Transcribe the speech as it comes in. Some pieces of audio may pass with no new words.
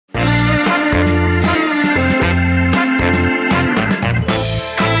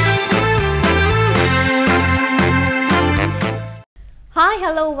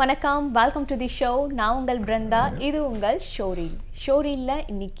வணக்கம், welcome to the show. நான் உங்கள் பிருந்தா, இது உங்கள் ஷோரீல். ஷோரீலில்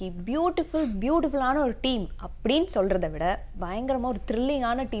இன்னைக்கு பியூட்டிஃபுல்லான ஒரு டீம் அப்படின்னு சொல்கிறத விட பயங்கரமாக ஒரு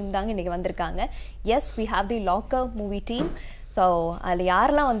த்ரில்லிங்கான டீம் தாங்க இன்றைக்கி வந்திருக்காங்க. S, we have the locker movie team. So அதில்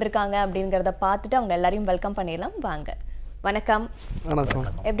யாரெல்லாம் வந்திருக்காங்க அப்படிங்கிறத பார்த்துட்டு அவங்க எல்லாரையும் வெல்கம் பண்ணிடலாம். வாங்க. வணக்கம். வணக்கம்.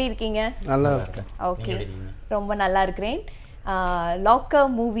 எப்படி இருக்கீங்க? நல்லா இருக்கேன். ஓகே, ரொம்ப நல்லா இருக்கிறேன். லாக்கர்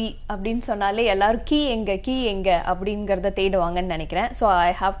மூவி அப்படின்னு சொன்னாலே எல்லாரும் கீ எங்க அப்படிங்கிறத தேடுவாங்கன்னு நினைக்கிறேன். So I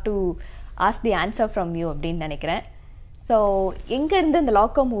have to ask the answer from you அப்படின்னு நினைக்கிறேன். ஸோ எங்கேருந்து இந்த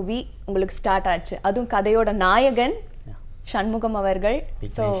லாக்கர் மூவி உங்களுக்கு ஸ்டார்ட் ஆச்சு? அதுவும் கதையோட நாயகன் சண்முகம் அவர்கள்,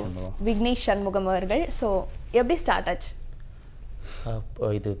 ஸோ விக்னேஷ் சண்முகம் அவர்கள். ஸோ எப்படி ஸ்டார்ட் ஆச்சு?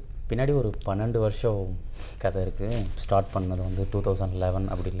 இது பின்னாடி ஒரு 12 வருஷம் கதை இருக்குது. ஸ்டார்ட் பண்ணது வந்து 2011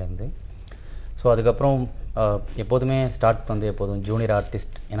 அப்படிலேருந்து. ஸோ அதுக்கப்புறம் எப்போதுமே எப்போதும் ஜூனியர்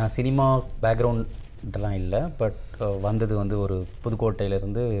ஆர்டிஸ்ட், ஏன்னா சினிமா பேக்ரவுண்டெல்லாம் இல்லை. பட் வந்தது வந்து ஒரு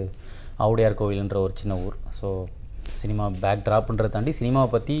புதுக்கோட்டையிலேருந்து ஆவுடையார் கோவில்ன்ற ஒரு சின்ன ஊர். ஸோ சினிமா பேக் ட்ராப்ன்றதை தாண்டி சினிமாவை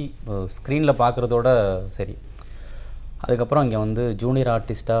பற்றி ஸ்க்ரீனில் பார்க்குறதோட சரி. அதுக்கப்புறம் இங்கே வந்து ஜூனியர்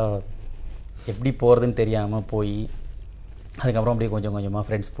ஆர்டிஸ்ட்டாக எப்படி போகிறதுன்னு தெரியாமல் போய் அதுக்கப்புறம் அப்படியே கொஞ்சம் கொஞ்சமாக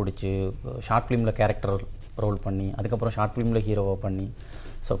ஃப்ரெண்ட்ஸ் பிடிச்சி ஷார்ட் ஃபிலிமில் கேரக்டர் ரோல் பண்ணி, அதுக்கப்புறம் ஷார்ட் ஃபிலிமில் ஹீரோவாக பண்ணி,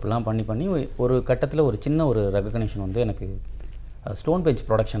 ஸோ அப்படிலாம் பண்ணி ஒரு கட்டத்தில் ஒரு சின்ன ஒரு ரெகக்னேஷன் வந்து எனக்கு ஸ்டோன் பெஞ்ச்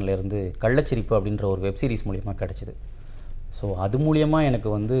ப்ரொடக்ஷன்லேருந்து கள்ளச்சிரிப்பு அப்படின்ற ஒரு வெப் சீரிஸ் மூலியமாக கிடச்சிது. ஸோ அது மூலியமாக எனக்கு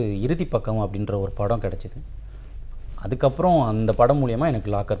வந்து இறுதி பக்கம் அப்படின்ற ஒரு படம் கிடச்சிது. அதுக்கப்புறம் அந்த படம் மூலியமாக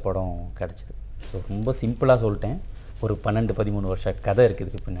எனக்கு லாக்கர் படம் கிடச்சிது. ஸோ ரொம்ப சிம்பிளாக சொல்லிட்டேன். ஒரு 12-13 வருஷம் கதை இருக்குது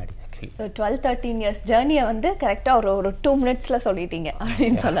இதுக்கு பின்னாடி ஆக்சுவலி. ஸோ 12-13 இயர்ஸ் ஜேர்னியை வந்து கரெக்டாக ஒரு 2 மினிட்ஸில் சொல்லிட்டீங்க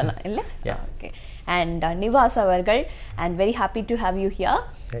அப்படின்னு சொல்லலாம் இல்லை? ஓகே. அண்ட் நிவாஸ் அவர்கள், and very happy to have you here.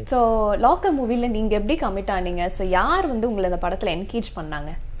 So locker மூவியில் நீங்கள் எப்படி கமிட் ஆனீங்க? ஸோ யார் வந்து உங்களை இந்த படத்தில் என்கேஜ்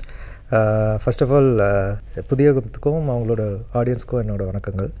பண்ணாங்க? ஃபர்ஸ்ட் ஆஃப் ஆல் புதியகத்துக்கும் அவங்களோட ஆடியன்ஸ்க்கும் என்னோடய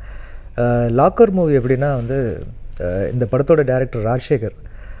வணக்கங்கள். லாக்கர் மூவி எப்படின்னா வந்து இந்த படத்தோட டைரக்டர் ராஜசேகர்,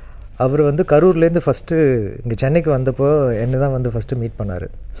 அவர் வந்து கரூர்லேருந்து ஃபஸ்ட்டு இங்கே சென்னைக்கு வந்தப்போ என்ன தான் வந்து ஃபஸ்ட்டு மீட் பண்ணார்.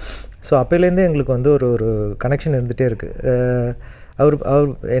 ஸோ அப்போலேருந்தே எங்களுக்கு வந்து ஒரு கனெக்ஷன் இருந்துகிட்டே இருக்குது. அவர்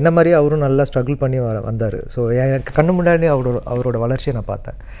என்ன மாதிரி அவரும் நல்லா ஸ்ட்ரகிள் பண்ணி வந்தார். ஸோ எனக்கு கண்ணு முன்னாடி அவரோட வளர்ச்சியை நான்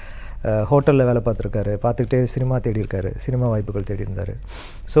பார்த்தேன். ஹோட்டலில் வேலை பார்த்துக்கிட்டே சினிமா தேடி இருக்காரு, சினிமா வாய்ப்புகள் தேடி இருந்தார்.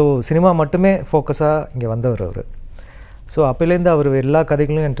 ஸோ சினிமா மட்டுமே ஃபோக்கஸாக இங்கே வந்தவர் அவர். ஸோ அப்போலேருந்து அவர் எல்லா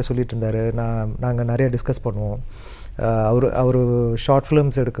கதைகளும் என்கிட்ட சொல்லிட்டு இருந்தார். நாங்கள் நிறைய டிஸ்கஸ் பண்ணுவோம். அவர் ஷார்ட்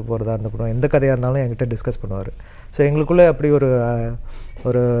ஃபிலிம்ஸ் எடுக்க போகிறதா இருந்தப்பறம் எந்த கதையாக இருந்தாலும் என்கிட்ட டிஸ்கஸ் பண்ணுவார். ஸோ எங்களுக்குள்ளே அப்படி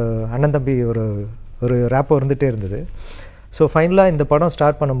ஒரு அண்ணன் தம்பி ஒரு ரேப்போ இருந்துகிட்டே இருந்தது. ஸோ ஃபைனலாக இந்த படம்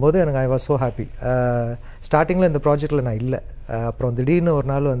ஸ்டார்ட் பண்ணும்போது எனக்கு ஐ வாஸ் ஸோ ஹாப்பி. ஸ்டார்டிங்கில் இந்த ப்ராஜெக்டில் நான் இல்லை. அப்புறம் திடீர்னு ஒரு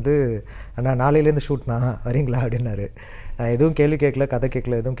நாள் வந்து அண்ணா நாளையிலேருந்து ஷூட்ண்ணா வரீங்களா அப்படின்னாரு. நான் எதுவும் கேள்வி கேட்கல, கதை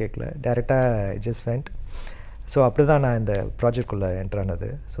கேட்கல, எதுவும் கேட்கல, டேரெக்டாக ஜஸ்ட் வெண்ட். ஸோ அப்படி தான் நான் இந்த ப்ராஜெக்ட்குள்ளே என்டர் ஆனது.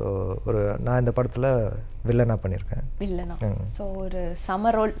 ஸோ நான் இந்த படத்தில் வில்லனாக பண்ணியிருக்கேன். வில்லனா? ஸோ ஒரு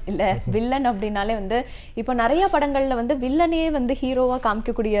சம ரோல் இல்லை, வில்லன் அப்படின்னாலே வந்து இப்போ நிறைய படங்களில் வந்து வில்லனே வந்து ஹீரோவாக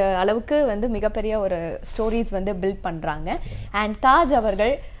காமிக்கக்கூடிய அளவுக்கு வந்து மிகப்பெரிய ஒரு ஸ்டோரிஸ் வந்து பில்ட் பண்ணுறாங்க. அண்ட் தாஜ்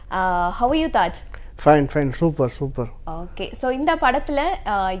அவர்கள், how you Taj? Fine, super. Okay. So இந்த படத்தில்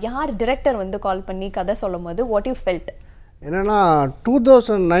யார் டிரெக்டர் வந்து கால் பண்ணி கதை சொல்லும் போது வாட் யூ ஃபெல்ட்? என்னென்னா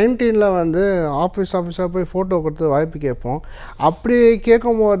 2019 வந்து ஆஃபீஸாக போய் ஃபோட்டோ கொடுத்து வாய்ப்பு கேட்போம். அப்படி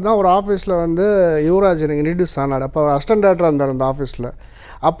கேட்கும்போது தான் ஒரு ஆஃபீஸில் வந்து யுவராஜ் எனக்கு இன்ட்ரடியூஸ் ஆனார். அப்போ அவர் அசிஸ்டன்ட் டேரக்டராக இருந்தார் அந்த ஆஃபீஸில்.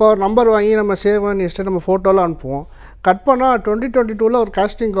 அப்போ அவர் நம்பர் வாங்கி நம்ம சேவ் பண்ணி வச்சுட்டு நம்ம ஃபோட்டோலாம் அனுப்புவோம். கட் பண்ணால் 2022 ஒரு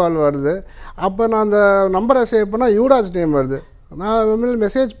காஸ்டிங் கால் வருது. அப்போ நான் அந்த நம்பரை சேவ் பண்ணால் யுவராஜ் நேம் வருது. நான்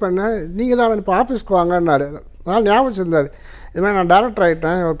மெசேஜ் பண்ணேன், நீங்கள் தான் இப்போ ஆஃபீஸ்க்கு வாங்கன்னாரு. அதனால் ஞாபகம் வச்சுருந்தார், இதுமாதிரி நான் டேரக்டர்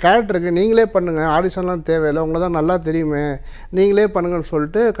ஆகிட்டேன், ஒரு கேரக்டருக்கு நீங்களே பண்ணுங்கள், ஆடிஷன்லாம் தேவையில்லை, உங்களை தான் நல்லா தெரியுமே, நீங்களே பண்ணுங்கன்னு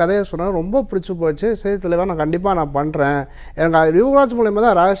சொல்லிட்டு கதையை சொன்னால் ரொம்ப பிடிச்சி போச்சு. சரி தலைவா, நான் பண்ணுறேன். எனக்கு யுவராஜ் மூலியமாக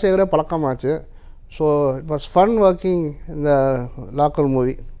தான் ராஜசேகரே பழக்கமாச்சு. So it was fun working இந்த லாக்கர்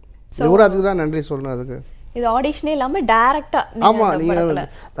மூவி. யுவராஜுக்கு தான் நன்றி சொல்லணும் அதுக்கு. இது ஆடிஷனே இல்லாமல் டேரெக்டாக? ஆமாம், நீங்கள்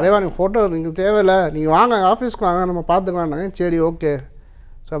தலைவா நீங்கள் ஃபோட்டோ நீங்கள் தேவையில்லை, நீங்கள் வாங்க ஆஃபீஸ்க்கு வாங்க, நம்ம பார்த்துக்கலான்னாங்க. சரி ஓகே.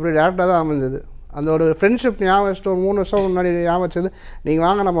 ஸோ அப்படி டேரெக்டாக தான் அமைஞ்சது. அந்த ஒரு ஃப்ரெண்ட்ஷிப் ஞாபகம் வச்சுட்டு 3 வருஷம் முன்னாடி ஞாபகம் வச்சது, நீங்கள்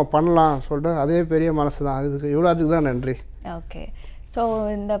வாங்க நம்ம பண்ணலாம் சொல்லிட்டு, அதே பெரிய மனசு தான். அதுக்கு யுவராஜுக்கு தான் நன்றி. ஓகே. ஸோ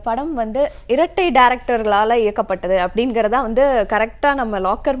இந்த படம் வந்து இரட்டை டேரக்டர்களால் இயக்கப்பட்டது அப்படிங்கிறதா வந்து கரெக்டாக நம்ம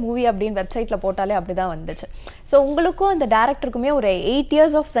லாக்கர் மூவி அப்படின்னு வெப்சைட்டில் போட்டாலே அப்படி தான் வந்துச்சு. ஸோ உங்களுக்கும் அந்த டேரக்டருக்குமே ஒரு 8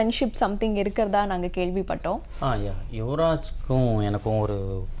 years ஆஃப் ஃப்ரெண்ட்ஷிப் சம்திங் இருக்கிறதா நாங்கள் கேள்விப்பட்டோம். யுவராஜ்க்கும் எனக்கும் ஒரு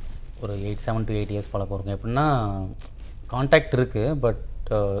 7 to 8 years பழக்கம் இருக்கும். எப்படின்னா கான்டாக்ட் இருக்குது, பட்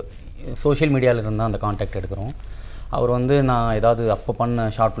சோஷியல் மீடியாவில் இருந்தால் அந்த கான்டாக்ட் எடுக்கிறோம். அவர் வந்து நான் ஏதாவது அப்போ பண்ண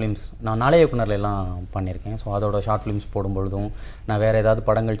ஷார்ட் ஃபிலிம்ஸ் நான் நாளைய இயக்குனர்ல எல்லாம் பண்ணியிருக்கேன். ஸோ அதோட ஷார்ட் ஃபிலிம்ஸ் போடும்பொழுதும் நான் வேறு ஏதாவது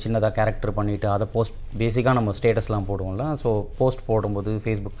படங்கள் சின்னதாக கேரக்டர் பண்ணிவிட்டு அதை போஸ்ட் பேசிக்காக நம்ம ஸ்டேட்டஸ்லாம் போடுவோம்ல. ஸோ போஸ்ட் போடும்போது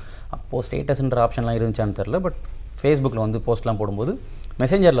ஃபேஸ்புக் அப்போது ஸ்டேட்டஸ்ன்ற ஆப்ஷன்லாம் இருந்துச்சான்னு தெரில, பட் ஃபேஸ்புக்கில் வந்து போஸ்ட்லாம் போடும்போது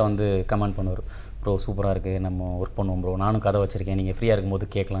மெசேஞ்சரில் வந்து கமெண்ட் பண்ணுவார், ப்ரோ சூப்பராக இருக்குது, நம்ம ஒர்க் பண்ணுவோம் ப்ரோ, நானும் கதை வச்சுருக்கேன், நீங்கள் ஃப்ரீயாக இருக்கும்போது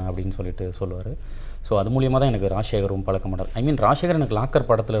கேட்கலாம் அப்படின்னு சொல்லிட்டு சொல்லுவார். ஸோ அது மூலியமாக தான் எனக்கு ராஜசேகரும் பழக்கமானார். ஐ மீன் ராஜசேகர் எனக்கு லாக்கர்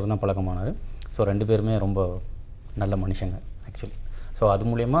படத்தில் இருந்தால் பழக்கமானார். ஸோ 2 பேருமே ரொம்ப நல்ல மனுஷங்க ஆக்சுவலி. ஸோ அது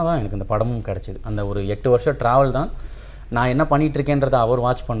மூலியமாக தான் எனக்கு இந்த படமும் கிடச்சிது. அந்த ஒரு 8 வருஷம் ட்ராவல் தான் நான் என்ன பண்ணிகிட்ருக்கேன்றதை அவர்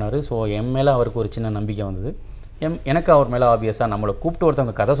வாட்ச் பண்ணார். ஸோ என் மேலே அவருக்கு ஒரு சின்ன நம்பிக்கை வந்தது. எனக்கு அவர் மேலே ஆப்வியஸாக நம்மளை கூப்பிட்டு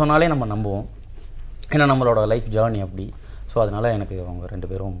ஒருத்தவங்க கதை சொன்னாலே நம்ம நம்புவோம், ஏன்னா நம்மளோட லைஃப் ஜேர்னி அப்படி. ஸோ அதனால் எனக்கு அவங்க 2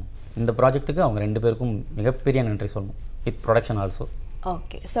 பேரும் இந்த ப்ராஜெக்ட்டுக்கு அவங்க 2 பேருக்கும் மிகப்பெரிய நன்றி சொல்லணும், with production also.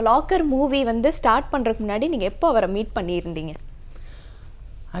 Okay, so locker movie வந்து ஸ்டார்ட் பண்ணுறதுக்கு முன்னாடி நீங்கள் எப்போ அவரை மீட் பண்ணியிருந்தீங்க?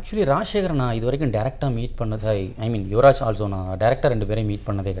 ஆக்சுவலி ராஜசேகர் நான் இது வரைக்கும் டேரெக்டாக மீட் பண்ணது, ஐ மீன் யுவராஜ் ஆல்சோ, நான் டேரெக்டாக 2 பேரையும் மீட்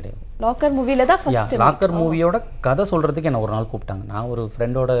பண்ணதே கிடையாது. லாக்கர் மூவியில் தான் ஃபர்ஸ்ட். லாக்கர் மூவியோட கதை சொல்கிறதுக்கு என்ன ஒரு நாள் கூப்பிட்டாங்க. நான் ஒரு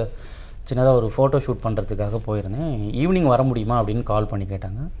ஃப்ரெண்டோட சின்னதாக ஒரு ஃபோட்டோ ஷூட் பண்ணுறதுக்காக போயிருந்தேன். ஈவினிங் வர முடியுமா அப்படின்னு கால் பண்ணி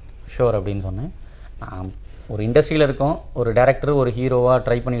கேட்டாங்க. ஷோர் அப்படின்னு சொன்னேன். நான் ஒரு இண்டஸ்ட்ரியில் இருக்கோம், ஒரு டேரக்டர் ஒரு ஹீரோவாக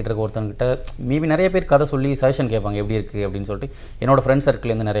ட்ரை பண்ணிகிட்டு இருக்க ஒருத்தவங்கிட்ட மேபி நிறைய பேர் கதை சொல்லி சஜஷன் கேட்பாங்க எப்படி இருக்குது அப்படின்னு சொல்லிட்டு என்னோடய ஃப்ரெண்ட்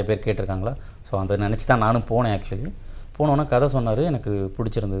சர்க்கிள்லேருந்து நிறைய பேர் கேட்டிருக்காங்களா. ஸோ அதை நினச்சி தான் நானும் போனேன். ஆக்சுவலி போனோன்னா கதை சொன்னார், எனக்கு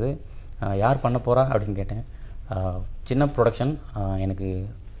பிடிச்சிருந்தது. யார் பண்ண போகிறா அப்படின்னு கேட்டேன். சின்ன ப்ரொடக்ஷன், எனக்கு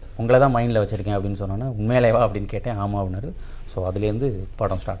உங்களை தான் மைண்டில் வச்சுருக்கேன் அப்படின்னு சொன்னோன்னா உண்மையிலேவா அப்படின்னு கேட்டேன். ஆமாம் அப்படின்னாரு. ஸோ அதுலேருந்து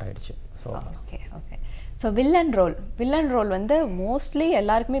படம் ஸ்டார்ட் ஆகிடுச்சு. So okay okay. So villain role வந்து மோஸ்ட்லி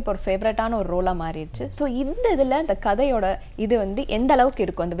எல்லாருக்குமே இப்போ ஒரு ஃபேவரட்டான ஒரு ரோலாக மாறிடுச்சு. ஸோ இந்த இதில் இந்த கதையோட இது வந்து எந்த அளவுக்கு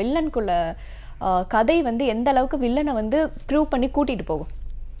இருக்கும், அந்த வில்லனுக்குள்ள கதை வந்து எந்த அளவுக்கு வில்லனை வந்து க்ரூ பண்ணி கூட்டிகிட்டு போகும்?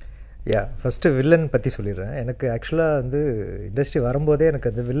 ஃபஸ்ட்டு வில்லன் பற்றி சொல்லிடுறேன். எனக்கு ஆக்சுவலாக வந்து இண்டஸ்ட்ரி வரும்போதே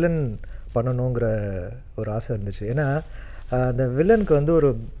எனக்கு அந்த வில்லன் பண்ணணுங்கிற ஒரு ஆசை இருந்துச்சு. ஏன்னா அந்த வில்லனுக்கு வந்து ஒரு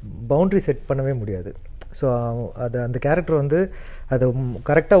பவுண்ட்ரி செட் பண்ணவே முடியாது. ஸோ அது அந்த கேரக்டர் வந்து அதை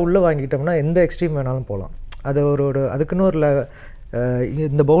கரெக்டாக உள்ளே வாங்கிட்டோம்னா எந்த எக்ஸ்ட்ரீம் வேணாலும் போகலாம். அது ஒரு அதுக்குன்னு ஒரு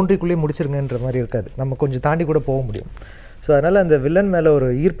இந்த பவுண்ட்ரிக்குள்ளேயே முடிச்சிருங்கன்ற மாதிரி இருக்காது, நம்ம கொஞ்சம் தாண்டி கூட போக முடியும். ஸோ அதனால் அந்த வில்லன் மேலே ஒரு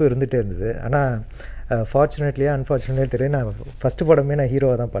ஈர்ப்பு இருந்துகிட்டே இருந்தது. ஆனால் ஃபார்ச்சுனேட்லியாக அன்ஃபார்ச்சுனேட்லியே தெரியும், நான் ஃபஸ்ட்டு படமே நான்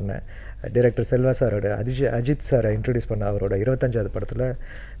ஹீரோவாக தான் பண்ணேன். டைரக்டர் செல்வா சாரோட அஜித் சாரை இன்ட்ரடியூஸ் பண்ண அவரோட 25வது படத்தில்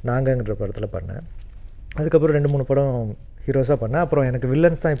நாங்கங்கிற படத்தில் பண்ணேன். அதுக்கப்புறம் 2-3 படம் ஹீரோஸாக பண்ணேன். அப்புறம் எனக்கு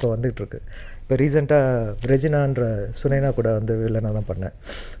வில்லன்ஸ் தான் இப்போ வந்துகிட்ருக்கு. இப்போ ரீசெண்டாக ரெஜினான்ற சுனைனா கூட வந்து வில்லனாக தான் பண்ணேன்.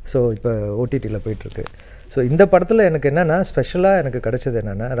 ஸோ இப்போ ஓடிடியில் போயிட்டுருக்கு. ஸோ இந்த படத்தில் எனக்கு என்னென்னா ஸ்பெஷலாக எனக்கு கிடச்சது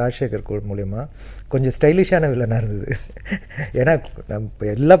என்னென்னா ராஜசேகர் மூலிமா கொஞ்சம் ஸ்டைலிஷான வில்லனாக இருந்தது. ஏன்னா நம்ம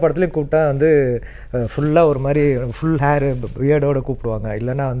எல்லா படத்துலையும் கூப்பிட்டா வந்து ஃபுல்லாக ஒரு மாதிரி ஃபுல் ஹேரு பியர்டோடு கூப்பிடுவாங்க,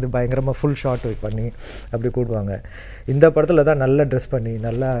 இல்லைனா வந்து பயங்கரமாக ஃபுல் ஷார்ட் பண்ணி அப்படி கூப்பிடுவாங்க. இந்த படத்தில் தான் நல்லா ட்ரெஸ் பண்ணி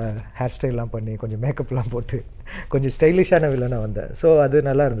நல்லா ஹேர் ஸ்டைல்லாம் பண்ணி கொஞ்சம் மேக்கப்லாம் போட்டு கொஞ்சம் ஸ்டைலிஷான வில்லனாக வந்தேன். ஸோ அது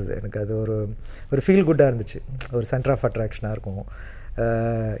நல்லா இருந்தது. எனக்கு அது ஒரு ஃபீல் குட்டாக இருந்துச்சு, ஒரு சென்டர் ஆஃப் அட்ராக்ஷனாக இருக்கும்.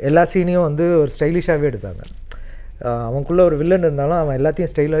 எல்லா சீனையும் வந்து ஒரு ஸ்டைலிஷாகவே எடுத்தாங்க. அவனுக்குள்ளே ஒரு வில்லன் இருந்தாலும் அவன்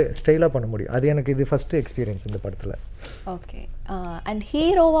எல்லாத்தையும் ஸ்டைலாக பண்ண முடியும். அது எனக்கு இது ஃபஸ்ட்டு எக்ஸ்பீரியன்ஸ் இந்த படத்தில். ஓகே. அண்ட்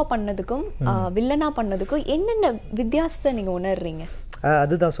ஹீரோவாக பண்ணதுக்கும் வில்லனாக பண்ணதுக்கும் என்னென்ன வித்தியாசத்தை நீங்கள் உணர்றீங்க?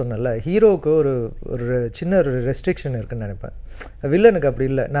 அதுதான் சொன்னேன்ல, ஹீரோவுக்கு ஒரு சின்ன ஒரு ரெஸ்ட்ரிக்ஷன் இருக்குதுன்னு நினைப்பேன். வில்லனுக்கு அப்படி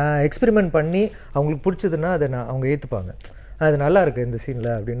இல்லை. நான் எக்ஸ்பெரிமெண்ட் பண்ணி அவங்களுக்கு பிடிச்சதுன்னா அதை அவங்க ஏற்றுப்பாங்க, அது நல்லா இருக்குது இந்த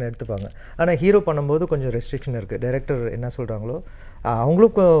சீனில் அப்படின்னு எடுத்துப்பாங்க. ஆனால் ஹீரோ பண்ணும்போது கொஞ்சம் ரெஸ்ட்ரிக்ஷன் இருக்குது. டைரக்டர் என்ன சொல்கிறாங்களோ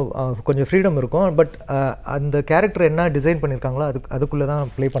அவங்களுக்கும் கொஞ்சம் ஃப்ரீடம் இருக்கும். பட் அந்த கேரக்டர் என்ன டிசைன் பண்ணியிருக்காங்களோ அதுக்குள்ளே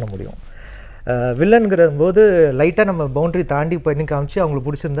தான் ப்ளே பண்ண முடியும். வில்லனுங்கிற போது லைட்டாக நம்ம பவுண்ட்ரி தாண்டி பண்ணி காமிச்சு அவங்களுக்கு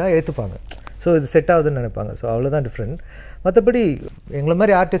பிடிச்சிருந்தா ஏற்றுப்பாங்க. ஸோ இது செட் ஆகுதுன்னு நினைப்பாங்க. ஸோ அவ்வளோதான் டிஃப்ரெண்ட். மற்றபடி எங்களை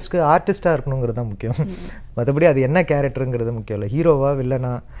மாதிரி ஆர்டிஸ்ட்டாக இருக்கணுங்கிறது தான் முக்கியம். மற்றபடி அது என்ன கேரக்டருங்கிறது முக்கியம் இல்லை. ஹீரோவா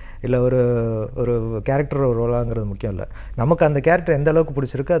வில்லனா இல்லை ஒரு கேரக்டர் ஒரு ரோலாங்கிறது முக்கியம் இல்லை. நமக்கு அந்த கேரக்டர் எந்த அளவுக்கு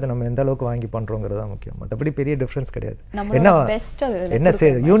பிடிச்சிருக்கு அதை நம்ம எந்த அளவுக்கு வாங்கி பண்ணுறோங்கிறது தான் முக்கியம். மற்றபடி பெரிய டிஃப்ரென்ஸ் கிடையாது. என்ன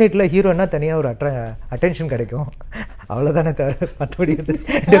யூனிட்டில் ஹீரோன்னா தனியாக ஒரு அட்டென்ஷன் கிடைக்கும், அவ்வளோதானே தவிர மற்றபடி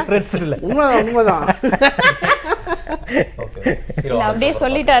டிஃப்ரென்ஸ் இல்லை. உண்மைதான். அப்படியே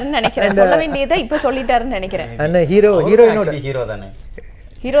சொல்லிட்டாருன்னு நினைக்கிறேன். சொல்ல வேண்டியதை இப்ப சொல்லிட்டாருன்னு நினைக்கிறேன். அண்ணா ஹீரோயினோட ஹீரோ தானே,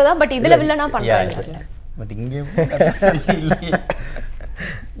 ஹீரோ தான். பட் இதுல வில்லனா பண்றாங்க. பட் இங்கே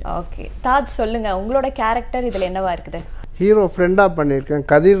ஓகே, தாஜ் சொல்லுங்க, உங்களோட கேரக்டர் இதுல என்னவா இருக்குது? ஹீரோ ஃப்ரெண்டாக பண்ணியிருக்கேன்.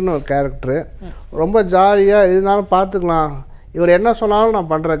 கதிர்னு ஒரு கேரக்டரு, ரொம்ப ஜாலியாக இருந்தாலும் பார்த்துக்கலாம். இவர் என்ன சொன்னாலும் நான்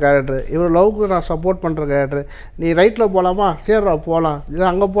பண்ணுற கேரக்டர், இவர் லவ்க்கு நான் சப்போர்ட் பண்ணுற கேரக்டர். நீ ரைட்டில் போகலாமா, சேர்றா போகலாம், இல்லை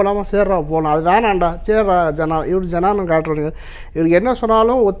அங்கே போகலாமா, சேர்றா போகலாம், அது வேணாண்டா, சேர்றா ஜனா, இவர் ஜனான்னு காட்டுறீங்க. இவருக்கு என்ன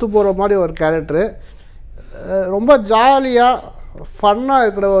சொன்னாலும் ஒத்து போகிற மாதிரி ஒரு கேரக்டரு. ரொம்ப ஜாலியாக ஃபன்னாக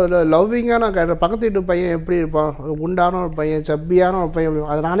இருக்கிற ஒரு லவ்விங்கான கேரக்டர். பக்கத்து வீட்டு பையன் எப்படி இருப்பான், குண்டான ஒரு பையன், சப்பியான ஒரு பையன்,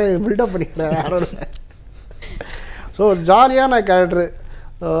 அதனாலே பில்டப் பண்ணிக்கிறேன் யாரோட. ஸோ ஒரு ஜாலியான கேரக்டரு,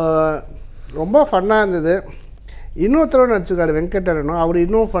 ரொம்ப ஃபன்னாக இருந்தது. இன்னொருத்தரோடு நடிச்சிருக்காரு வெங்கடரனும், அவர்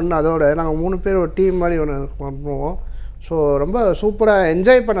இன்னும் ஃபன். அதோட நாங்கள் 3 பேர் ஒரு டீம் மாதிரி ஒன்று பண்ணுவோம். ஸோ ரொம்ப சூப்பராக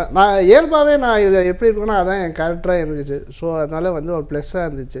என்ஜாய் பண்ண. நான் இயல்பாகவே நான் இதை எப்படி இருக்குன்னா அதான் என் கேரக்டராக இருந்துச்சு. ஸோ அதனால் வந்து ஒரு ப்ளஸ்ஸாக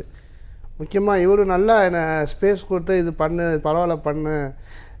இருந்துச்சு. முக்கியமாக இவர் நல்லா என்னை ஸ்பேஸ் கொடுத்து இது பண்ணு, பரவாயில்ல பண்ணு,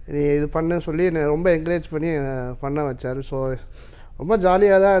 நீ இது பண்ணு சொல்லி என்னை ரொம்ப என்கரேஜ் பண்ணி பண்ண வச்சார். ஸோ ரொம்ப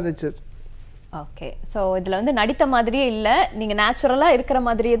ஜாலியாக தான் இருந்துச்சு. ஓகே, ஸோ இதில் வந்து நடித்த மாதிரியே இல்லை, நீங்கள் நேச்சுரலாக இருக்கிற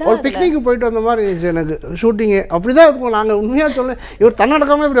மாதிரியே தான். ஒரு பிக்னிக்கு போயிட்டு வந்த மாதிரி இருந்துச்சு எனக்கு ஷூட்டிங்கு. அப்படி தான் இருக்கும். நாங்கள் உண்மையாக சொல்ல இவர்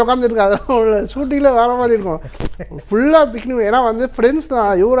தன்னடக்காமல் இப்படி உட்காந்துருக்கா, அதெல்லாம் ஷூட்டிங்கில் வேறு மாதிரி இருக்கும். ஃபுல்லாக பிக்னிக். ஏன்னா வந்து ஃப்ரெண்ட்ஸ்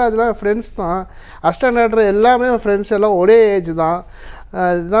தான், யுவராஜ்லாம் ஃப்ரெண்ட்ஸ் தான், அசிஸ்டன்ட் டைரக்டர் எல்லாமே ஃப்ரெண்ட்ஸ், எல்லாம் ஒரே ஏஜ் தான்.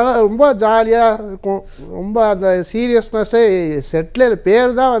 அதனால ரொம்ப ஜாலியாக இருக்கும். ரொம்ப அந்த சீரியஸ்னஸ்ஸே செட்டில்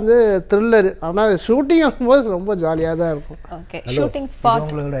பேர் தான் வந்து த்ரில்லர். ஆனால் ஷூட்டிங் ஆகும்போது ரொம்ப ஜாலியாக தான் இருக்கும். ஓகே, ஷூட்டிங் ஸ்பாட்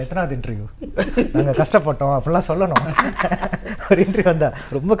உங்களோட எத்தனாவது இன்டர்வியூ? நாங்கள் கஷ்டப்பட்டோம் அப்படிலாம் சொல்லணும். ஒரு இன்டர்வியூ வந்தால்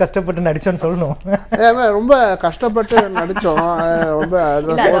ரொம்ப கஷ்டப்பட்டு நடித்தோன்னு சொல்லணும். ரொம்ப கஷ்டப்பட்டு நடித்தோம். ரொம்ப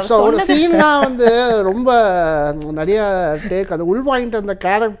ஒரு சீன்லாம் வந்து ரொம்ப நிறையா டேக், அது உள்வாங்கிட்டு அந்த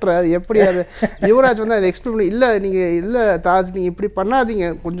கேரக்டர் அது எப்படி, அது யுவராஜ் வந்து அதை எக்ஸ்பிளைன் பண்ணி, இல்லை நீங்கள் இல்லை தாஜ் நீங்கள் இப்படி பண்ணாதீங்க,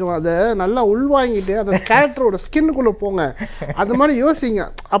 கொஞ்சம் அதை நல்லா உள்வாங்கிட்டு அந்த கேரக்டரோட ஸ்கின்னுக்குள்ளே போங்க, அந்த மாதிரி யோசிங்க,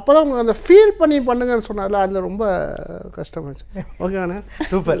 அப்போ தான் உங்களுக்கு அந்த ஃபீல் பண்ணி பண்ணுங்கன்னு சொன்னால அது ரொம்ப கஷ்டமாச்சு. ஓகேண்ணே,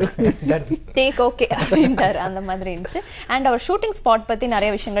 சூப்பர், டேக் ஓகே அப்படின்ட்டார், அந்த மாதிரி இருந்துச்சு. அண்ட் அவர் ஷூட்டிங் ஸ்பாட் பற்றி நிறைய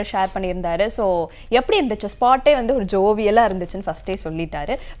விஷயங்கள் ஷேர் பண்ணியிருந்தாரு. ஸோ எப்படி இருந்துச்சு ஸ்பாட்டே வந்து ஒரு ஜோவியலாக இருந்துச்சுன்னு ஃபஸ்ட்டே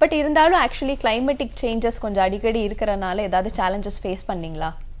சொல்லிட்டாரு. பட் இருந்தாலும் ஆக்சுவலி கிளைமேட்டிக் சேஞ்சஸ் கொஞ்சம் அடிக்கடி இருக்கிறனால ஏதாவது சேலஞ்சஸ் ஃபேஸ்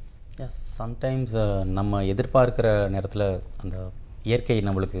பண்ணீங்களா? எஸ், சம்டைம்ஸ் நம்ம எதிர்பார்க்குற நேரத்தில் அந்த இயற்கை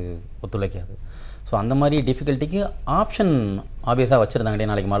நம்மளுக்கு ஒத்துழைக்காது. ஸோ அந்த மாதிரி டிஃபிகல்ட்டிக்கு ஆப்ஷன் ஆப்வியஸாக வச்சுருந்தாங்க.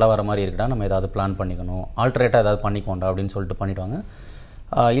 நாளைக்கு மழை வர மாதிரி இருக்குடா, நம்ம ஏதாவது பிளான் பண்ணிக்கணும், ஆல்ட்ரேட்டாக ஏதாவது பண்ணிக்கோண்டா அப்படின்னு சொல்லிட்டு பண்ணிவிடுவாங்க.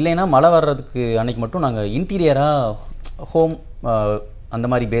 இல்லைன்னா மழை வர்றதுக்கு அன்றைக்கி மட்டும் நாங்கள் இன்டீரியராக ஹோம் அந்த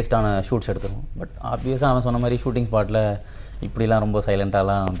மாதிரி பேஸ்டான ஷூட்ஸ் எடுத்துருவோம். பட் ஆப்வியஸாக அவன் சொன்ன மாதிரி ஷூட்டிங் ஸ்பாட்டில் இப்படிலாம் ரொம்ப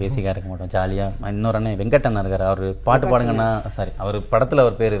சைலண்ட்டாலாம் பேசிக்காக இருக்க மாட்டோம், ஜாலியாக. இன்னொரு அண்ணன் வெங்கட்டண்ணா இருக்கார், அவர் பாட்டு பாடுங்கன்னா, சாரி அவர் படத்தில்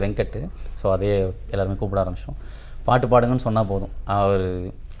அவர் பேர் வெங்கட்டு, ஸோ அதே எல்லாருமே கூப்பிட ஆரம்பிச்சோம். பாட்டு பாடுங்கன்னு சொன்னால் போதும், அவர்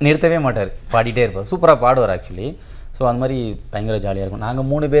நிறுத்தவே மாட்டார், பாடிட்டே இருப்பார், சூப்பராக பாடுவார் ஆக்சுவலி. ஸோ அந்த மாதிரி பயங்கர ஜாலியாக இருக்கும். நாங்கள்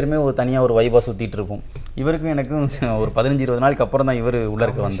 3 பேருமே ஒரு தனியாக ஒரு வைபாக சுற்றிட்டு இருப்போம். இவருக்கும் எனக்கும் ஒரு 15-20 நாளுக்கு அப்புறம் தான் இவர்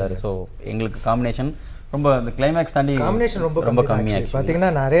உள்ளருக்கு வந்தார். ஸோ எங்களுக்கு காம்பினேஷன் ரொம்ப அந்த கிளைமேக்ஸ் தாண்டி காம்பினேஷன் ரொம்ப கம்மியாக பார்த்தீங்கன்னா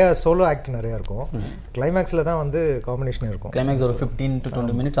நிறையா சோலோ ஆக்ட் நிறையா இருக்கும். கிளைமேக்ஸில் தான் வந்து காம்பினேஷன் இருக்கும். கிளைமேக்ஸ் ஒரு 15 to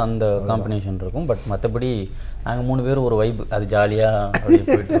 20 minutes அந்த காம்பினேஷன் இருக்கும். பட் மற்றபடி நாங்கள் 3 பேரும் ஒரு வைப், அது ஜாலியாக அப்படியே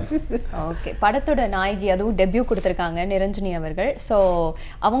போயிட்டு. ஓகே, படத்தோட நாயகி அதுவும் டெபியூ கொடுத்துருக்காங்க நிரஞ்சனி அவர்கள். ஸோ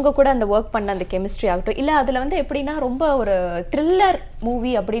அவங்க கூட அந்த ஒர்க் பண்ண அந்த கெமிஸ்ட்ரி ஆகட்டும், இல்லை அதில் வந்து எப்படின்னா ரொம்ப ஒரு த்ரில்லர்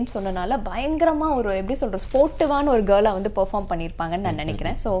மூவி அப்படின்னு சொன்னனால பயங்கரமாக ஒரு எப்படி சொல்கிற ஸ்போர்ட்டிவான ஒரு கேர்ளாக வந்து பெர்ஃபார்ம் பண்ணியிருப்பாங்கன்னு நான்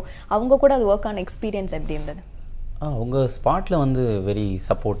நினைக்கிறேன். ஸோ அவங்க கூட அது ஒர்க் ஆன எக்ஸ்பீரியன்ஸ் எப்படி இருந்தது? உங்கள் ஸ்பாட்டில் வந்து வெரி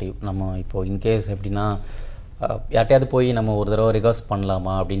சப்போர்ட்டிவ். நம்ம இப்போது இன்கேஸ் எப்படின்னா யார்ட்டையாவது போய் நம்ம ஒரு தடவை ரிகர்ஸ்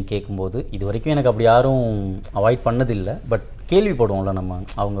பண்ணலாமா அப்படின்னு கேட்கும்போது, இது வரைக்கும் எனக்கு அப்படி யாரும் அவாய்ட் பண்ணதில்லை. பட் கேள்விப்படுவோம்ல நம்ம,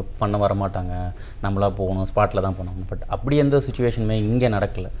 அவங்க பண்ண வர மாட்டாங்க, நம்மளாக போகணும், ஸ்பாட்டில் தான் போகணும். பட் அப்படி எந்த சுச்சுவேஷனுமே இங்கே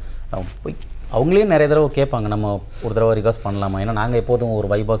நடக்கலை. போய் அவங்களே நிறைய தடவை கேட்பாங்க, நம்ம ஒரு தடவை ரிகர்ஸ் பண்ணலாமா. ஏன்னா நாங்கள் எப்போதும் ஒரு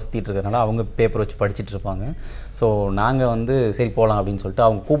வைபாக சுற்றிட்டு இருக்கிறதுனால அவங்க பேப்பர் வச்சு படிச்சுட்டு இருப்பாங்க. ஸோ நாங்கள் வந்து சரி போகலாம் அப்படின்னு சொல்லிட்டு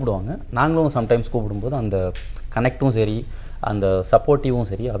அவங்க கூப்பிடுவாங்க. நாங்களும் சம்டைம்ஸ் கூப்பிடும்போது அந்த கனெக்டும் சரி, அந்த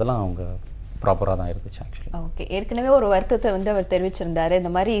சப்போர்ட்டிவும் சரி, அதெல்லாம் அவங்க ப்ராப்பராக தான் இருந்துச்சு ஆக்சுவலி. ஓகே, ஏற்கனவே ஒரு வருத்தத்தை வந்து அவர் தெரிவிச்சிருந்தாரு,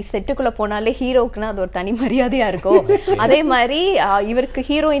 இந்த மாதிரி செட்டுக்குள்ளே போனாலே ஹீரோக்குன்னா அது ஒரு தனி மரியாதையாக இருக்கும், அதே மாதிரி இவருக்கு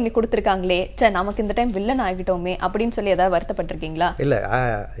ஹீரோயின் கொடுத்துருக்காங்களே, சரி நமக்கு இந்த டைம் வில்லன் ஆகிட்டோமே அப்படின்னு சொல்லி ஏதாவது வருத்தப்பட்டிருக்கீங்களா? இல்லை,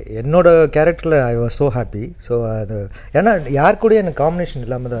 என்னோட கேரக்டரில் I was so happy. So அது ஏன்னா யார் கூட எனக்கு காம்பினேஷன்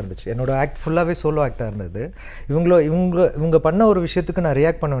இல்லாமல் தான் இருந்துச்சு. என்னோட ஆக்ட் ஃபுல்லாகவே சோலோ ஆக்டாக இருந்தது. இவங்க பண்ண ஒரு விஷயத்துக்கு நான்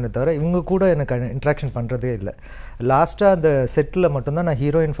ரியாக்ட் பண்ணுவேனே தவிர இவங்க கூட எனக்கு இன்ட்ராக்ஷன் பண்ணுறதே இல்லை. லாஸ்ட்டாக அந்த செட்டில் மட்டும்தான் நான்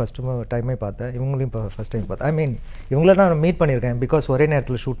ஹீரோயின் ஃபஸ்ட்டு டைமே பார்த்தேன், இவங்களையும் இப்போ ஃபஸ்ட் டைம் பார்த்தேன். ஐ மீன் இவங்கள நான் மீட் பண்ணியிருக்கேன் பிகாஸ் ஒரே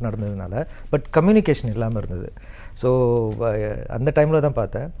நேரத்தில் ஷூட் நடந்ததுனால. பட் கம்யூனிகேஷன் இல்லாமல் இருந்தது. ஸோ அந்த டைமில் தான்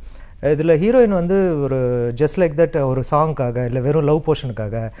பார்த்தேன். இதில் ஹீரோயின் வந்து ஒரு ஜஸ்ட் லைக் தட் ஒரு சாங்க்காக இல்லை வெறும் லவ்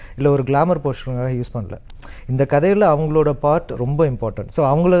போர்ஷனுக்காக இல்லை ஒரு கிளாமர் போர்ஷனுக்காக யூஸ் பண்ணல. இந்த கதையில் அவங்களோட பார்ட் ரொம்ப இம்பார்ட்டன்ட். ஸோ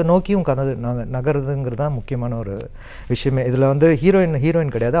அவங்கள நோக்கியும் கதை நகருதுங்கிறது தான் முக்கியமான ஒரு விஷயமே. இதில் வந்து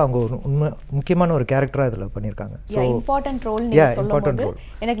ஹீரோயின் கிடையாது, அவங்க ஒரு முக்கியமான ஒரு கேரக்டராக இதில் பண்ணியிருக்காங்க. ஸோ இம்பார்ட்டன்ட் ரோல் நீங்கள் சொல்லும்போது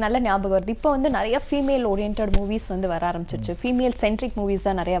எனக்கு நல்ல ஞாபகம் வருது. இப்போ வந்து நிறைய ஃபீமேல் ஓரியன்ட் மூவிஸ் வந்து வர ஆரம்பிச்சிருச்சு, ஃபீமேல் சென்ட்ரிக் மூவிஸ்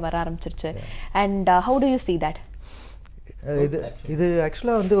தான் நிறைய வர ஆரம்பிச்சிருச்சு. And how to you see that? இது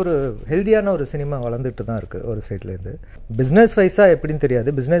ஆக்சுவலாக வந்து ஒரு ஹெல்த்தியான ஒரு சினிமா வளர்ந்துட்டு தான் இருக்குது ஒரு சைட்லேருந்து. பிஸ்னஸ் வைஸாக எப்படின்னு தெரியாது.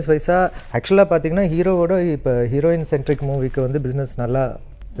 பிஸ்னஸ் வைஸாக ஆக்சுவலாக பார்த்தீங்கன்னா ஹீரோவோட இப்போ ஹீரோயின் சென்ட்ரிக் மூவிக்கு வந்து பிஸ்னஸ் நல்லா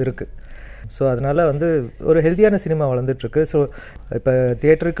இருக்குது. ஸோ அதனால் வந்து ஒரு ஹெல்த்தியான சினிமா வளர்ந்துட்டுருக்கு. ஸோ இப்போ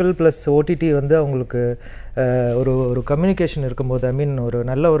தியேட்டரிக்கல் ப்ளஸ் ஓடிடி வந்து அவங்களுக்கு ஒரு கம்யூனிகேஷன் இருக்கும்போது, ஐ மீன் ஒரு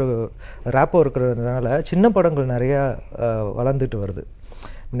நல்ல ஒரு ரேப்போ இருக்கிறதுனால சின்ன படங்கள் நிறையா வளர்ந்துட்டு வருது.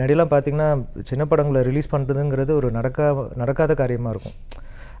 முன்னாடியெல்லாம் பார்த்திங்கன்னா சின்ன படங்களை ரிலீஸ் பண்ணுறதுங்கிறது ஒரு நடக்காத காரியமாக இருக்கும்.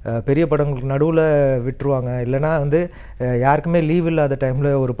 பெரிய படங்களுக்கு நடுவில் விட்டுருவாங்க, இல்லைனா வந்து யாருக்குமே லீவ் இல்லாத டைமில்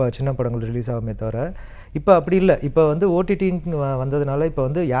ஒரு சின்ன படங்கள் ரிலீஸ் ஆகுமே தவிர, இப்போ அப்படி இல்லை. இப்போ வந்து ஓடிடின்னு வந்ததுனால இப்போ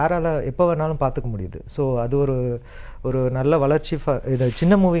வந்து யாரால் எப்போ வேணாலும் பார்த்துக்க முடியுது. ஸோ அது ஒரு நல்ல வளர்ச்சி, இது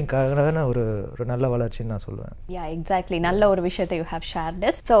சின்ன மூவிக்கான ஒரு நல்ல வளர்ச்சின்னு நான் சொல்லுவேன். எக்ஸாக்ட்லி, நல்ல ஒரு விஷயத்தை you have shirt.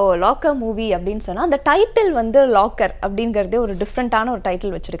 So locker movie அப்படின்னு சொன்னால் அந்த டைட்டில் வந்து லாக்கர் அப்படிங்கிறதே ஒரு டிஃப்ரெண்ட்டான ஒரு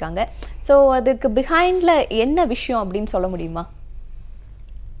டைட்டில் வச்சுருக்காங்க. ஸோ அதுக்கு பிஹைண்டில் என்ன விஷயம் அப்படின்னு சொல்ல முடியுமா?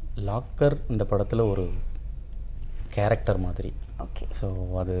 லாக்கர் இந்த படத்தில் ஒரு கேரக்டர் மாதிரி. ஓகே. ஸோ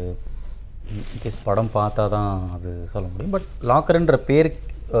அது இன்கேஸ் படம் பார்த்தா தான் அது சொல்ல முடியும். பட் லாக்கர்ன்ற பேர்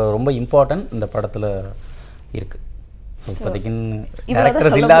ரொம்ப இம்பார்ட்டன்ட் இந்த படத்தில் இருக்குது. ஸோ இப்போதைக்கு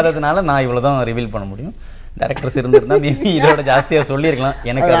டேரக்டர்ஸ் இல்லாததுனால நான் இவ்வளோ தான் ரிவீல் பண்ண முடியும். டேரக்டர்ஸ் இருந்திருந்தா மேபி இதோட ஜாஸ்தியாக சொல்லியிருக்கலாம்.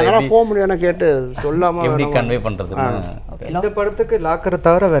 எனக்கு அதை கேட்டு சொல்லாமல் எப்படி கன்வே பண்ணுறதுன்னு. இந்த படத்துக்கு லாக்கரை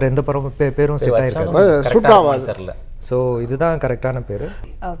தவிர வேறு எந்த பேரும் செட் ஆகிருக்காது. ஸோ இதுதான் கரெக்டான பேர்.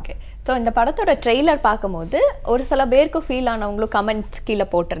 ஓகே. ஸோ இந்த படத்தோட ட்ரெய்லர் பார்க்கும்போது ஒரு சில பேருக்கு ஃபீல் ஆனவங்களும் கமெண்ட்ஸ் கீழே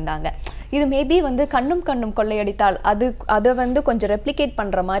போட்டிருந்தாங்க, இது மேபி வந்து கண்ணும் கொள்ளையடித்தால் அதை வந்து கொஞ்சம் ரெப்ளிகேட்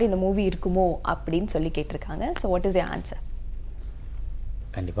பண்ணுற மாதிரி இந்த மூவி இருக்குமோ அப்படின்னு சொல்லி கேட்டிருக்காங்க. So what is your answer?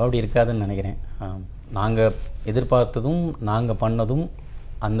 கண்டிப்பாக அப்படி இருக்காதுன்னு நினைக்கிறேன். நாங்கள் எதிர்பார்த்ததும் நாங்கள் பண்ணதும்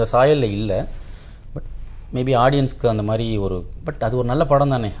அந்த சாயலில் இல்லை. பட் மேபி ஆடியன்ஸ்க்கு அந்த மாதிரி பட் அது ஒரு நல்ல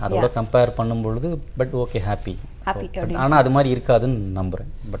படம் தானே, அதோட கம்பேர் பண்ணும்பொழுது பட் ஓகே, ஹாப்பி. ஆனால் அது மாதிரி இருக்காதுன்னு நம்புகிறேன்.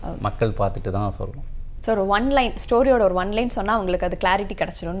 பட் மக்கள் பார்த்துட்டு தான் சொல்லணும். ஸோ ஒரு ஸ்டோரியோட ஒரு ஒன் லைன் சொன்னால் உங்களுக்கு அது கிளாரிட்டி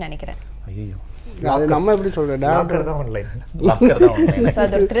கிடச்சிடும்னு நினைக்கிறேன். ஐயோ, அது நம்ம எப்படி சொல்கிறோம், லாக்கர் தான் ஒன் லைன். ஸோ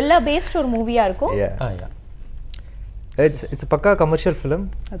அது ஒரு த்ரில்லர் பேஸ்ட் ஒரு மூவியாக இருக்கும். இட்ஸ் பக்கா commercial film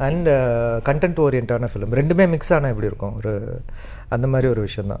and content ஓரியன்டான film. ரெண்டுமே மிக்ஸ் ஆனால் எப்படி இருக்கும், அந்த மாதிரி ஒரு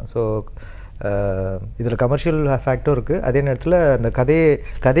விஷயந்தான். ஸோ இதில் கமர்ஷியல் ஃபேக்டரும் இருக்குது, அதே நேரத்தில் அந்த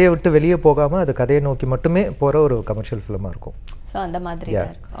கதையை விட்டு வெளியே போகாமல் அது கதையை நோக்கி மட்டுமே போகிற ஒரு கமர்ஷியல் ஃபிலிமாக இருக்கும். ஸோ அந்த மாதிரி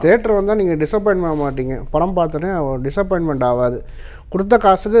தியேட்டர் வந்தால் நீங்கள் டிசப்பாயின்ட் ஆக மாட்டீங்க. படம் பார்த்தோன்னே டிசப்பாயின்மெண்ட் ஆகாது. கொடுத்த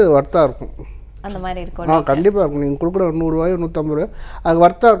காசுக்கு வர்த்தாக இருக்கும். அந்த மாதிரி இருக்கும். கண்டிப்பாக இருக்கும். நீங்கள் கொடுக்குற ஒரு 100 ரூபாயோ 150 ரூபாயோ அது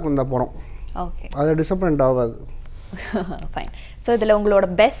வர்த்தாக இருக்கும் இந்த படம். ஓகே, அது டிசப்பாயின்ட் ஆகாது. ஃபைன். ஸோ இதில் உங்களோட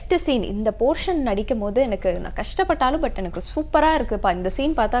பெஸ்ட் சீன், இந்த போர்ஷன் நடிக்கும் போது நான் கஷ்டப்பட்டாலும் பட் எனக்கு சூப்பராக இருக்குப்பா, இந்த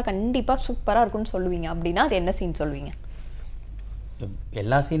சீன் பார்த்தா கண்டிப்பாக சூப்பராக இருக்குன்னு சொல்லுவீங்க அப்படின்னா அது என்ன சீன் சொல்லுவீங்க?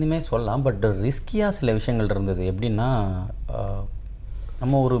 எல்லா சீனுமே சொல்லலாம். பட் ரிஸ்கியாக சில விஷயங்கள் இருந்தது. எப்படின்னா,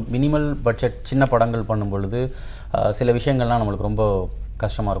 நம்ம ஒரு மினிமல் பட்ஜெட் சின்ன படங்கள் பண்ணும் பொழுது சில விஷயங்கள்லாம் நம்மளுக்கு ரொம்ப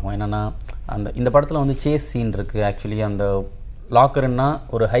கஷ்டமாக இருக்கும். என்னென்னா, இந்த படத்தில் வந்து சேஸ் சீன் இருக்குது. ஆக்சுவலி அந்த லாக்கருன்னா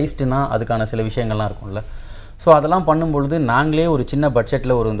ஒரு ஹைஸ்ட்டுனா அதுக்கான சில விஷயங்கள்லாம் இருக்கும்ல. ஸோ அதெல்லாம் பண்ணும்பொழுது நாங்களே ஒரு சின்ன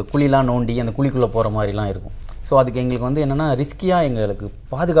பட்ஜெட்டில் இந்த குழிலாம் நோண்டி அந்த குழிக்குள்ளே போகிற மாதிரிலாம் இருக்கும். ஸோ அதுக்கு எங்களுக்கு வந்து என்னென்னா, ரிஸ்கியாக எங்களுக்கு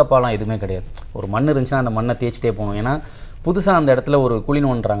பாதுகாப்பாலாம் எதுவுமே கிடையாது. ஒரு மண் இருந்துச்சுன்னா அந்த மண்ணை தேய்ச்சிட்டே போகணும். ஏன்னா புதுசாக அந்த இடத்துல ஒரு குழி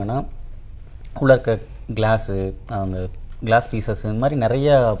நோண்டுறாங்கன்னா உள்ளே இருக்க கிளாஸு, அந்த கிளாஸ் பீசஸ், இந்த மாதிரி நிறைய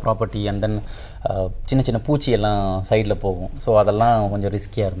ப்ராப்பர்ட்டி அண்ட் தென் சின்ன சின்ன பூச்சி எல்லாம் சைடில் போகும். ஸோ அதெல்லாம் கொஞ்சம்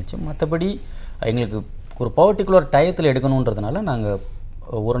ரிஸ்கியாக இருந்துச்சு. மற்றபடி எங்களுக்கு ஒரு பர்டிகுலர் டயத்தில் எடுக்கணுன்றதுனால நாங்கள்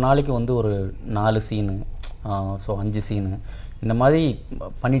ஒரு நாளைக்கு வந்து ஒரு 4 சீனு, ஸோ 5 சீனு இந்த மாதிரி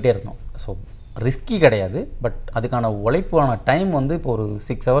பண்ணிகிட்டே இருந்தோம். ஸோ ரிஸ்கி கிடையாது. பட் அதுக்கான உழைப்பான டைம் வந்து இப்போ ஒரு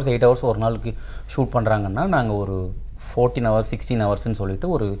 6 hours 8 hours ஒரு நாளுக்கு ஷூட் பண்ணுறாங்கன்னா நாங்கள் ஒரு 14 hours 16 hours சொல்லிட்டு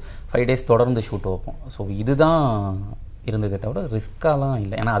ஒரு 5 days தொடர்ந்து ஷூட் வைப்போம். ஸோ இதுதான் இருந்ததே தவிர ரிஸ்க்காலாம்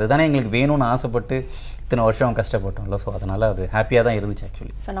இல்லை. ஏன்னா அதுதானே எங்களுக்கு வேணும்னு ஆசைப்பட்டு இத்தனை வருஷம் கஷ்டப்பட்டோம்ல. ஸோ அதனால் அது ஹாப்பியாக தான் இருந்துச்சு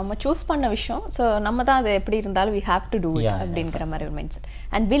ஆக்சுவலி. ஸோ நம்ம சூஸ் பண்ண விஷயம், ஸோ நம்ம தான் அது எப்படி இருந்தாலும் we have to do it அப்படிங்கிற மாதிரி ஒரு மைண்ட் செட்.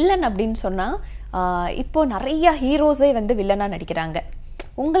 அண்ட் வில்லன் அப்படின்னு சொன்னால் இப்போது நிறைய ஹீரோஸே வந்து வில்லனாக நடிக்கிறாங்க.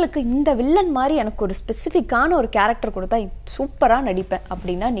 உங்களுக்கு இந்த வில்லன் மாதிரி எனக்கு ஒரு ஸ்பெசிஃபிக்கான ஒரு கேரக்டர் கொடுத்தா சூப்பராக நடிப்பேன்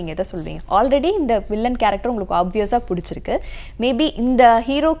அப்படின்னா நீங்கள் எதை சொல்வீங்க? ஆல்ரெடி இந்த வில்லன் கேரக்டர் உங்களுக்கு ஆப்வியஸாக பிடிச்சிருக்கு, மேபி இந்த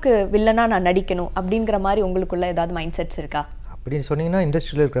ஹீரோக்கு வில்லனாக நான் நடிக்கணும் அப்படிங்கிற மாதிரி உங்களுக்குள்ள ஏதாவது மைண்ட் செட்ஸ் இருக்கா? அப்படின்னு சொன்னீங்கன்னா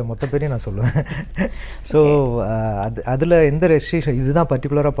இண்டஸ்ட்ரியில் இருக்கிற மொத்த பேரையும் நான் சொல்லுவேன். ஸோ அதில் எந்த ரெஸ்ட்ரிக்ஷன் இதுதான்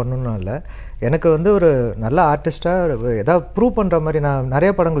பர்டிகுலராக பண்ணணும்னு இல்லை. எனக்கு வந்து ஒரு நல்ல ஆர்டிஸ்ட்டாக ஏதாவது ப்ரூவ் பண்ணுற மாதிரி நான்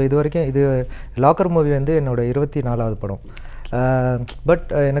நிறைய படங்கள் இது வரைக்கும், இது லாக்கர் மூவி வந்து என்னோடய 24வது படம். பட்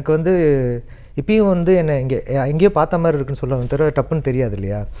எனக்கு வந்து இப்பயும் வந்து என்னை எங்கேயோ பார்த்த மாதிரி இருக்குன்னு சொல்லுவாங்க தவிர டப்புன்னு தெரியாது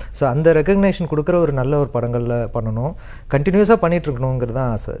இல்லையா. ஸோ அந்த ரெக்கக்னேஷன் கொடுக்குற ஒரு நல்ல ஒரு படங்களில் பண்ணணும், கண்டினியூஸாக பண்ணிகிட்ருக்கணுங்கிறது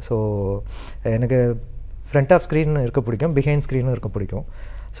தான் ஆசை. ஸோ எனக்கு ஃப்ரண்ட் ஆஃப் ஸ்க்ரீன் இருக்க பிடிக்கும், பிஹைண்ட் ஸ்க்ரீனும் இருக்க பிடிக்கும்.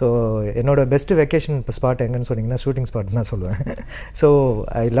 ஸோ என்னோடய பெஸ்ட்டு வெக்கேஷன் இப்போ ஸ்பாட் எங்கன்னு சொன்னிங்கன்னா ஷூட்டிங் ஸ்பாட் தான் சொல்லுவேன். So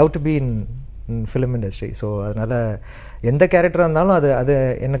I love to be in film industry. So அதனால் எந்த கேரக்டராக இருந்தாலும் அது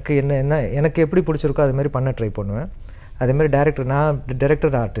எனக்கு எப்படி பிடிச்சிருக்கோ அது மாதிரி பண்ண ட்ரை பண்ணுவேன். அதேமாதிரி நான்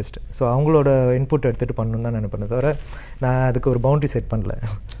டைரக்டர் ஆர்டிஸ்ட். ஸோ அவங்களோட இன்புட் எடுத்துகிட்டு பண்ணணும் தான் நினைப்பேன், தவிர நான் அதுக்கு ஒரு பவுண்டரி செட் பண்ணல.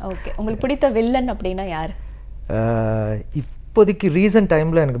 ஓகே, உங்களுக்கு பிடித்த வில்லன் அப்படின்னா யார்? இப்போதைக்கு ரீசன்ட்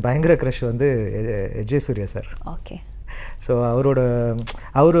டைமில் எனக்கு பயங்கர க்ரஷ் வந்து Vijay Surya sir. Okay. So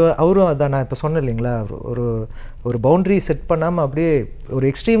அவரும் அதான் நான் இப்போ சொன்னேன் இல்லைங்களா, ஒரு பவுண்ட்ரி செட் பண்ணாமல் அப்படியே ஒரு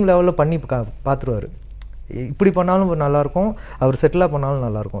எக்ஸ்ட்ரீம் லெவலில் பண்ணி பார்த்துருவார். இப்படி பண்ணாலும் நல்லாயிருக்கும், அவர் செட்டிலாக பண்ணாலும்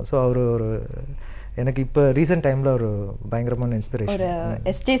நல்லாயிருக்கும். ஸோ அவர் எனக்கு இப்போ ரீசெண்ட் டைமில் ஒரு பயங்கரமான இன்ஸ்பிரேஷன். ஒரு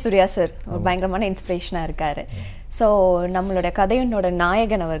எஸ்ஜே சூர்யா சார் ஒரு பயங்கரமான இன்ஸ்பிரேஷனாக இருக்கார். ஸோ நம்மளோட கதையினோட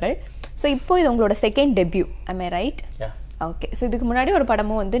நாயகன் அவர்கள். ஸோ இப்போ இது உங்களோட second debut, am I right? Okay. So இதுக்கு முன்னாடி ஒரு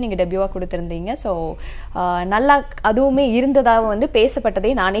படமும் வந்து நீங்கள் டெபியூவாக கொடுத்துருந்தீங்க. ஸோ நல்லா அதுவுமே இருந்ததாக வந்து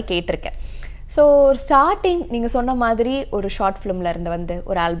பேசப்பட்டதே நானே கேட்டிருக்கேன். ஸோ ஸ்டார்டிங் நீங்கள் சொன்ன மாதிரி ஒரு ஷார்ட் ஃபிலிமில் இருந்து வந்து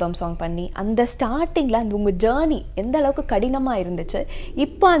ஒரு ஆல்பம் சாங் பண்ணி அந்த ஸ்டார்டிங்கில் அந்த உங்கள் ஜேர்னி எந்த அளவுக்கு கடினமாக இருந்துச்சு,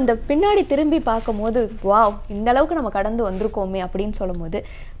 இப்போ அந்த பின்னாடி திரும்பி பார்க்கும்போது வாவ் இந்த அளவுக்கு நம்ம கடந்து வந்திருக்கோமே அப்படின்னு சொல்லும் போது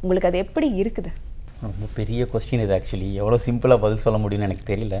உங்களுக்கு அது எப்படி இருக்குது? ரொம்ப பெரிய கொஸ்டின் இது. ஆக்சுவலி எவ்வளோ சிம்பிளாக பதில் சொல்ல முடியும்னு எனக்கு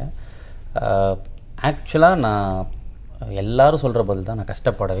தெரியல. ஆக்சுவலாக நான் எல்லோரும் சொல்கிற பதில் தான், நான்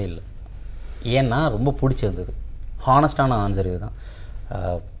கஷ்டப்படவே இல்லை. ஏன்னா ரொம்ப பிடிச்சிருந்தது. ஹானஸ்டான ஆன்சர் இது தான்.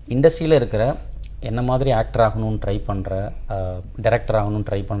 இண்டஸ்ட்ரியில் இருக்கிற என்ன மாதிரி ஆக்டர் ஆகணும்னு ட்ரை பண்ணுற, டைரக்டர் ஆகணும்னு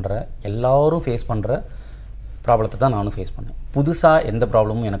ட்ரை பண்ணுற எல்லோரும் ஃபேஸ் பண்ணுற ப்ராப்ளத்தை தான் நானும் ஃபேஸ் பண்ணேன். புதுசாக எந்த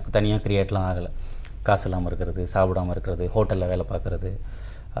ப்ராப்ளமும் எனக்கு தனியாக க்ரியேட்லாம் ஆகலை. காசு இல்லாமல் இருக்கிறது, சாப்பிடாமல் இருக்கிறது, ஹோட்டலில் வேலை பார்க்குறது,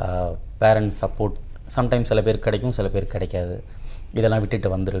 பேரண்ட்ஸ் சப்போர்ட் சம்டைம்ஸ் சில பேர் கிடைக்கும், சில பேர் கிடைக்காது, இதெல்லாம் விட்டுட்டு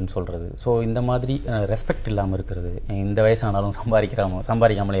வந்துருன்னு சொல்கிறது. ஸோ இந்த மாதிரி ரெஸ்பெக்ட் இல்லாமல் இருக்கிறது, இந்த வயசானாலும்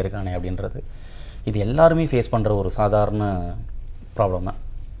சம்பாதிக்காமலே இருக்கானே அப்படின்றது, இது எல்லாருமே ஃபேஸ் பண்ணுற ஒரு சாதாரண ப்ராப்ளம் தான்.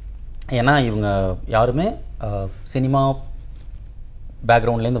 ஏன்னா இவங்க யாருமே சினிமா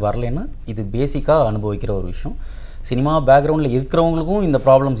பேக்ரவுண்ட்லேருந்து வரலைன்னா இது பேசிக்காக அனுபவிக்கிற ஒரு விஷயம். சினிமா பேக்ரவுண்டில் இருக்கிறவங்களுக்கும் இந்த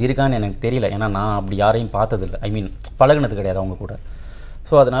ப்ராப்ளம்ஸ் இருக்கான்னு எனக்கு தெரியல. ஏன்னா நான் அப்படி யாரையும் பார்த்ததில்லை, பழகுனது கிடையாது அவங்க கூட.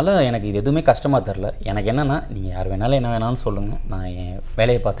 ஸோ அதனால் எனக்கு இது எதுவுமே கஷ்டமாக தெரில. எனக்கு என்னென்னா நீங்கள் யார் வேணாலும் என்ன வேணாலும் சொல்லுங்கள், நான் என்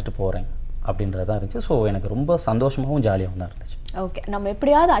வேலையை பார்த்துட்டு போகிறேன் அப்படின்றது தான் இருந்துச்சு. ஸோ எனக்கு ரொம்ப சந்தோஷமாகவும் ஜாலியாகவும் தான் இருந்துச்சு. ஓகே, நம்ம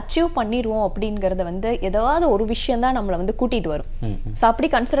எப்படியாவது அச்சீவ் பண்ணிடுவோம் அப்படிங்கிறத வந்து ஏதாவது ஒரு விஷயம் தான் நம்மளை வந்து கூட்டிகிட்டு வரும். ஸோ அப்படி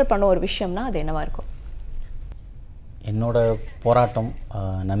கன்சிடர் பண்ண ஒரு விஷயம்னா அது என்னவாக இருக்கும்? என்னோடய போராட்டம்,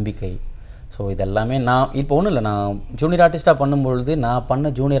 நம்பிக்கை. ஸோ இதெல்லாமே நான் இப்போ ஒன்றும் இல்லை, நான் ஜூனியர் ஆர்டிஸ்ட்டாக பண்ணும்பொழுது நான்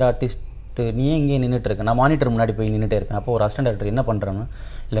பண்ண ஜூனியர் ஆர்டிஸ்ட் நீ இங்கே நின்றுட்டுருக்கேன், நான் மானிட்டர் முன்னாடி போய் நின்றுட்டே இருப்பேன். அப்போ ஒரு அசிஸ்டன்ட் டைரக்டர் என்ன பண்ணுறேன்னா,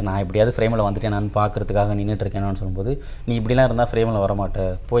 இல்லை நான் எப்படியாவது ஃப்ரேமில் வந்துட்டேன் நான் பார்க்குறதுக்காக நின்றுட்டுருக்கேன்னு சொல்லும்போது, நீ இப்படிலாம் இருந்தால் ஃப்ரேமில்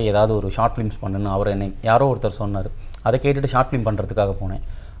வரமாட்டேன், போய் ஏதாவது ஒரு ஷார்ட் ஃபிலிம்ஸ் பண்ணுன்னு அவர் என்னை யாரோ ஒருத்தர் சொன்னார். அதை கேட்டுட்டு ஷார்ட் ஃபிலிம் பண்ணுறதுக்காக போனேன்.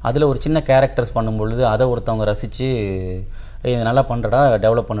 அதில் ஒரு சின்ன கேரக்டர்ஸ் பண்ணும்பொழுது அதை ஒருத்தவங்க ரசித்து இது நல்லா பண்ணுறடா,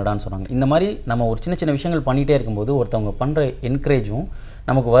 டெவலப் பண்ணுடான்னு சொன்னாங்க. இந்த மாதிரி நம்ம ஒரு சின்ன சின்ன விஷயங்கள் பண்ணிகிட்டே இருக்கும்போது ஒருத்தவங்க பண்ணுற என்கரேஜும்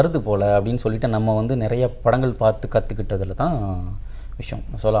நமக்கு வருது போல் அப்படின்னு சொல்லிட்டு நம்ம வந்து நிறைய படங்கள் பார்த்து கற்றுக்கிட்டதில் தான் விஷயம்.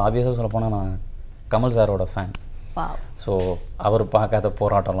 ஆப்வியஸாக சொல்ல போனால் நான் கமல் சாரோட ஃபேன். ஸோ அவர் பார்க்காத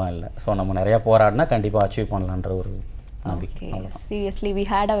போராட்டம்லாம் இல்லை. ஸோ நம்ம நிறையா போராடினா கண்டிப்பாக அச்சீவ் பண்ணலான்ற ஒரு நம்பிக்கை. Seriously we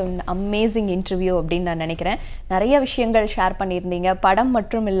had an amazing interview அப்படின்னு நான் நினைக்கிறேன். நிறைய விஷயங்கள் ஷேர் பண்ணியிருந்தீங்க. படம்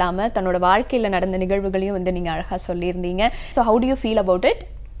மட்டும் இல்லாமல் தன்னோட வாழ்க்கையில் நடந்த நிகழ்வுகளையும் வந்து நீங்கள் அழகாக சொல்லியிருந்தீங்க. So how to you feel about it?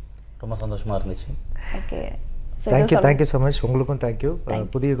 ரொம்ப சந்தோஷமாக இருந்துச்சு. Okay, thank you so much. உங்களுக்கும் தேங்க்யூ,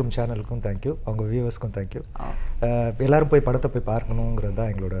 புதுயுகம் சேனலுக்கும் தேங்க்யூ, அவங்க வியூவர்ஸ்க்கும் தேங்க்யூ. எல்லோரும் போய் படத்தை போய் பார்க்கணுங்கிறது தான்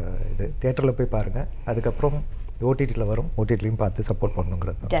எங்களோட இது. தியேட்டரில் போய் பாருங்கள், அதுக்கப்புறம் ஓடிடியில் வரும், ஓடிடிலையும் பார்த்து சப்போர்ட்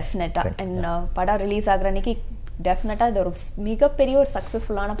பண்ணணுங்கிறது. டெஃபினட்டாக. அண்ட் படம் ரிலீஸ் ஆகிற அன்னைக்கு டெஃபினட்டாக இது ஒரு மிகப்பெரிய ஒரு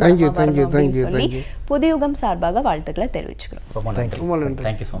சக்ஸஸ்ஃபுல்லான படம் சொல்லி புதுயுகம் சார்பாக வாழ்த்துக்களை தெரிவிச்சுக்கிறோம்.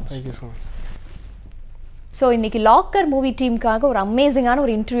 Thank you so much. ஸோ இன்றைக்கி லாக்கர் மூவி டீமுக்காக ஒரு அமேசிங்கான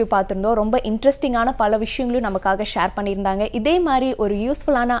ஒரு இன்டர்வியூ பார்த்துருந்தோம். ரொம்ப இன்ட்ரெஸ்டிங்கான பல விஷயங்களும் நமக்காக ஷேர் பண்ணியிருந்தாங்க. இதே மாதிரி ஒரு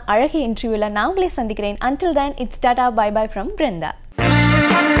யூஸ்ஃபுல்லான அழகிய இன்டர்வியூவில் நான் உங்களே சந்திக்கிறேன். Until then, it's tata bye bye from Brenda.